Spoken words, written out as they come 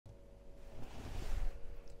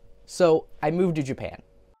So I moved to Japan.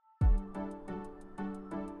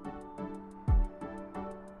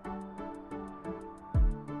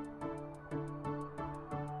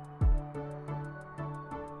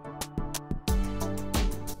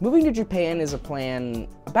 Moving to Japan is a plan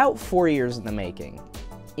about 4 years in the making.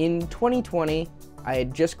 In 2020, I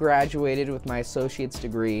had just graduated with my associate's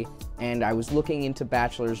degree, and I was looking into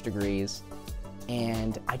bachelor's degrees,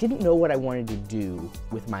 and I didn't know what I wanted to do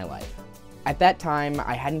with my life. At that time,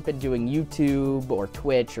 I hadn't been doing YouTube or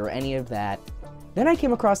Twitch or any of that. Then I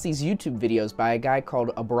came across these YouTube videos by a guy called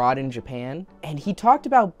Abroad in Japan, and he talked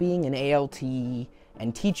about being an ALT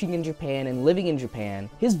and teaching in Japan and living in Japan.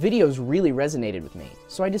 His videos really resonated with me.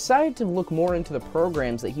 So I decided to look more into the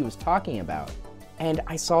programs that he was talking about. And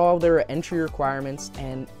I saw their entry requirements,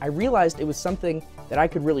 and I realized it was something that I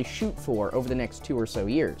could really shoot for over the next 2 or so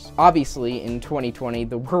years. Obviously, in 2020,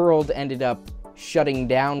 the world ended up shutting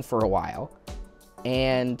down for a while,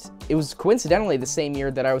 and it was coincidentally the same year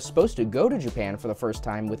that I was supposed to go to Japan for the first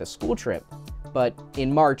time with a school trip. But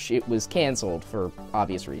in March, it was canceled for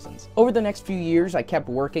obvious reasons. Over the next few years, I kept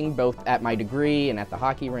working both at my degree and at the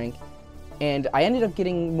hockey rink, and I ended up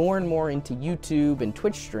getting more and more into YouTube and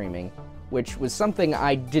Twitch streaming, which was something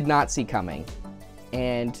I did not see coming,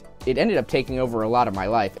 and it ended up taking over a lot of my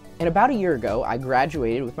life. And about a year ago, I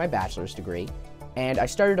graduated with my bachelor's degree, and I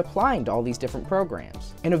started applying to all these different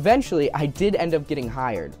programs. And eventually, I did end up getting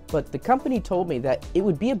hired, but the company told me that it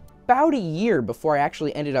would be about a year before I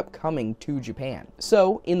actually ended up coming to Japan.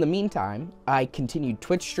 So, in the meantime, I continued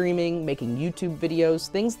Twitch streaming, making YouTube videos,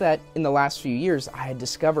 things that in the last few years I had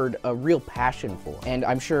discovered a real passion for. And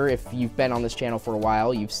I'm sure if you've been on this channel for a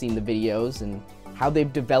while, you've seen the videos and how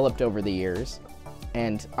they've developed over the years.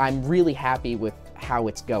 And I'm really happy with how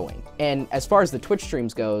it's going. And as far as the Twitch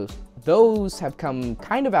streams goes, those have come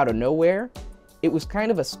kind of out of nowhere. It was kind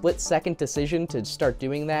of a split-second decision to start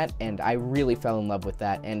doing that, and I really fell in love with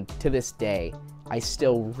that, and to this day, I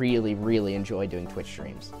still really, really enjoy doing Twitch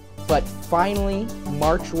streams. But finally,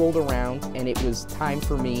 March rolled around, and it was time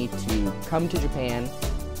for me to come to Japan.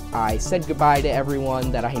 I said goodbye to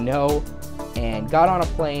everyone that I know, and got on a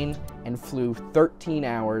plane and flew 13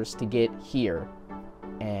 hours to get here.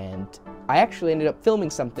 And I actually ended up filming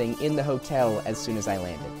something in the hotel as soon as I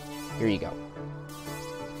landed. Here you go.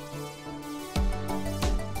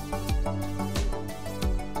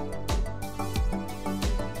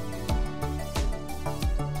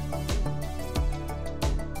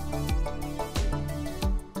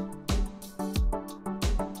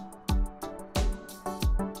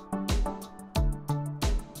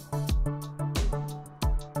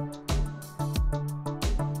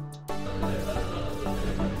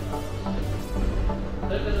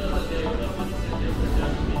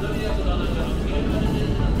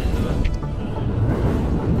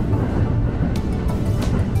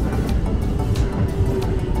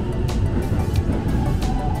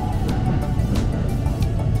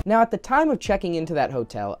 Now, at the time of checking into that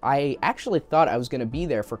hotel, I actually thought I was going to be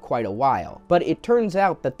there for quite a while, but it turns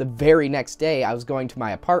out that the very next day I was going to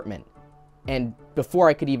my apartment. And before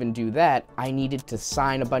I could even do that, I needed to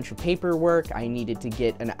sign a bunch of paperwork, I needed to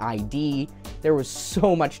get an ID. There was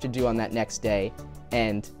so much to do on that next day,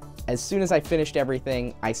 and as soon as I finished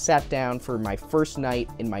everything, I sat down for my first night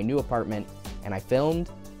in my new apartment, and I filmed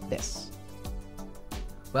this.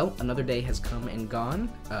 Well, another day has come and gone.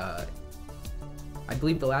 I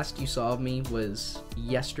believe the last you saw of me was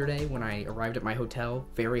yesterday when I arrived at my hotel,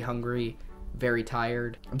 very hungry, very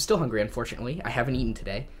tired. I'm still hungry, unfortunately. I haven't eaten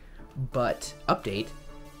today, but update,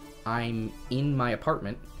 I'm in my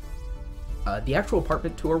apartment. The actual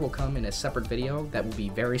apartment tour will come in a separate video that will be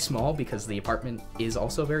very small because the apartment is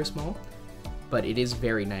also very small, but it is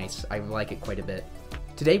very nice. I like it quite a bit.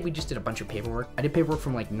 Today we just did a bunch of paperwork. I did paperwork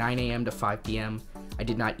from like 9 a.m. to 5 p.m. I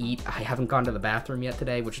did not eat. I haven't gone to the bathroom yet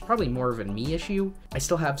today, which is probably more of a me issue. I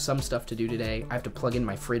still have some stuff to do today. I have to plug in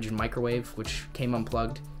my fridge and microwave, which came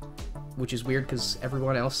unplugged, which is weird because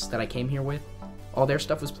everyone else that I came here with, all their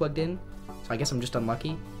stuff was plugged in, so I guess I'm just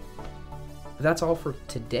unlucky. But that's all for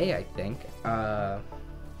today, I think. I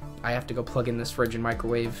have to go plug in this fridge and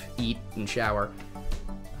microwave, eat, and shower.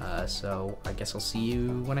 So I guess I'll see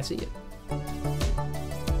you when I see you.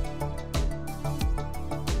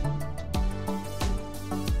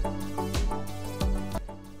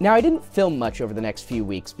 Now, I didn't film much over the next few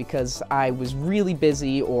weeks because I was really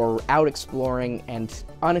busy or out exploring, and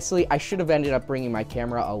honestly, I should have ended up bringing my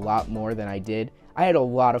camera a lot more than I did. I had a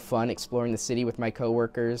lot of fun exploring the city with my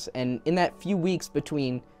coworkers, and in that few weeks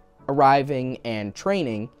between arriving and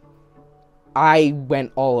training, I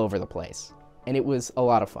went all over the place, and it was a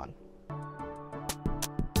lot of fun.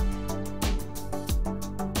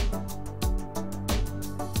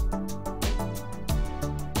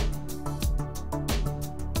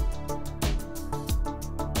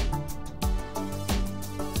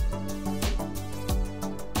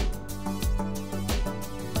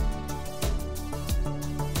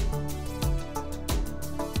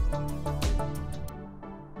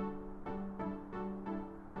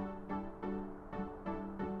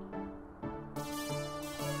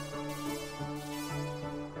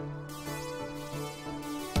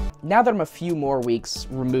 Now that I'm a few more weeks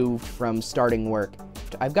removed from starting work,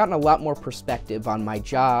 I've gotten a lot more perspective on my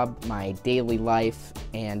job, my daily life,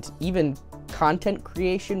 and even content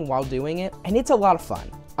creation while doing it, and it's a lot of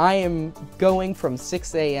fun. I am going from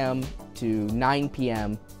 6 a.m. to 9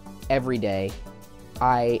 p.m. every day.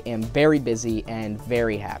 I am very busy and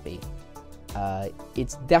very happy.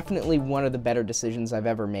 It's definitely one of the better decisions I've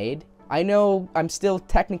ever made. I know I'm still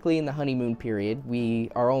technically in the honeymoon period.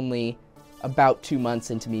 We are only about 2 months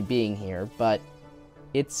into me being here, but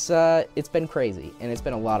it's been crazy and it's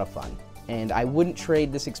been a lot of fun. And I wouldn't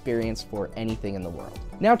trade this experience for anything in the world.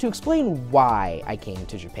 Now, to explain why I came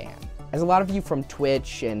to Japan. As a lot of you from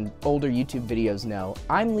Twitch and older YouTube videos know,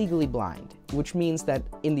 I'm legally blind, which means that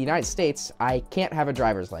in the United States, I can't have a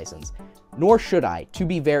driver's license. Nor should I. To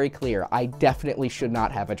be very clear, I definitely should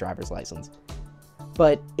not have a driver's license.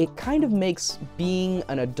 But it kind of makes being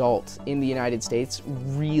an adult in the United States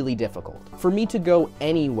really difficult. For me to go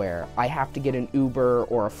anywhere, I have to get an Uber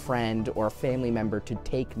or a friend or a family member to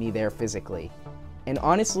take me there physically. And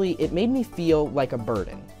honestly, it made me feel like a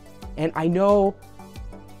burden. And I know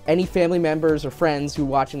any family members or friends who are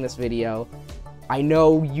watching this video, I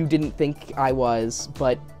know you didn't think I was,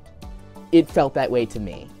 but it felt that way to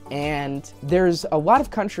me. And there's a lot of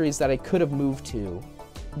countries that I could have moved to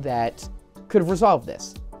that could have resolved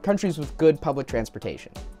this. Countries with good public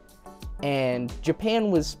transportation. And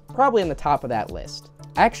Japan was probably on the top of that list.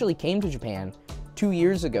 I actually came to Japan 2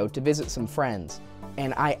 years ago to visit some friends,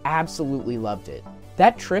 and I absolutely loved it.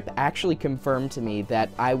 That trip actually confirmed to me that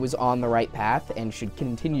I was on the right path and should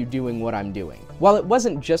continue doing what I'm doing. While it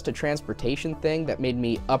wasn't just a transportation thing that made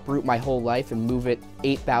me uproot my whole life and move it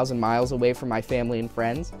 8,000 miles away from my family and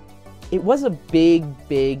friends, it was a big,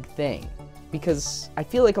 big thing. Because I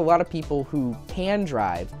feel like a lot of people who can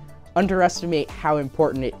drive underestimate how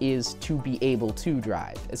important it is to be able to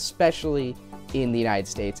drive, especially in the United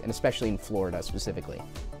States and especially in Florida specifically.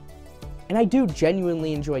 And I do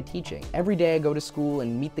genuinely enjoy teaching. Every day I go to school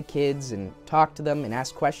and meet the kids and talk to them and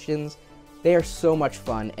ask questions. They are so much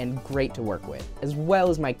fun and great to work with, as well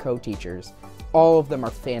as my co-teachers. All of them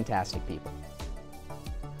are fantastic people.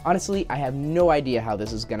 Honestly, I have no idea how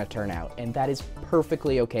this is gonna turn out, and that is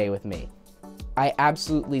perfectly okay with me. I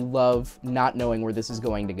absolutely love not knowing where this is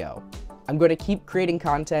going to go. I'm going to keep creating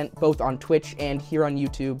content both on Twitch and here on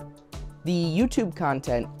YouTube. The YouTube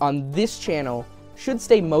content on this channel should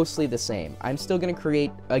stay mostly the same. I'm still going to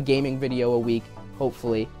create a gaming video a week,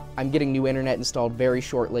 hopefully. I'm getting new internet installed very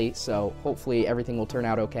shortly, so hopefully everything will turn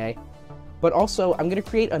out okay. But also, I'm going to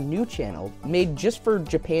create a new channel made just for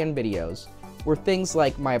Japan videos, where things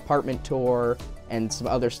like my apartment tour and some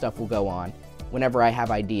other stuff will go on whenever I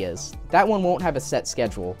have ideas. That one won't have a set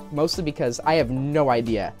schedule, mostly because I have no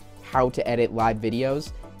idea how to edit live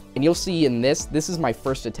videos. And you'll see in this is my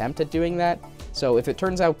first attempt at doing that. So if it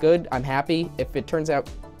turns out good, I'm happy. If it turns out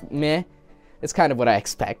meh, it's kind of what I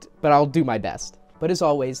expect, but I'll do my best. But as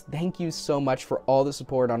always, thank you so much for all the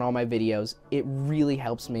support on all my videos. It really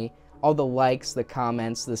helps me. All the likes, the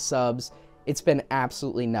comments, the subs, it's been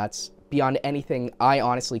absolutely nuts. Beyond anything I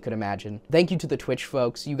honestly could imagine. Thank you to the Twitch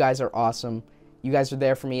folks. You guys are awesome. You guys are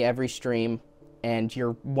there for me every stream, and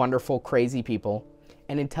you're wonderful, crazy people.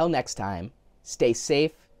 And until next time, stay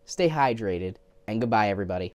safe, stay hydrated, and goodbye, everybody.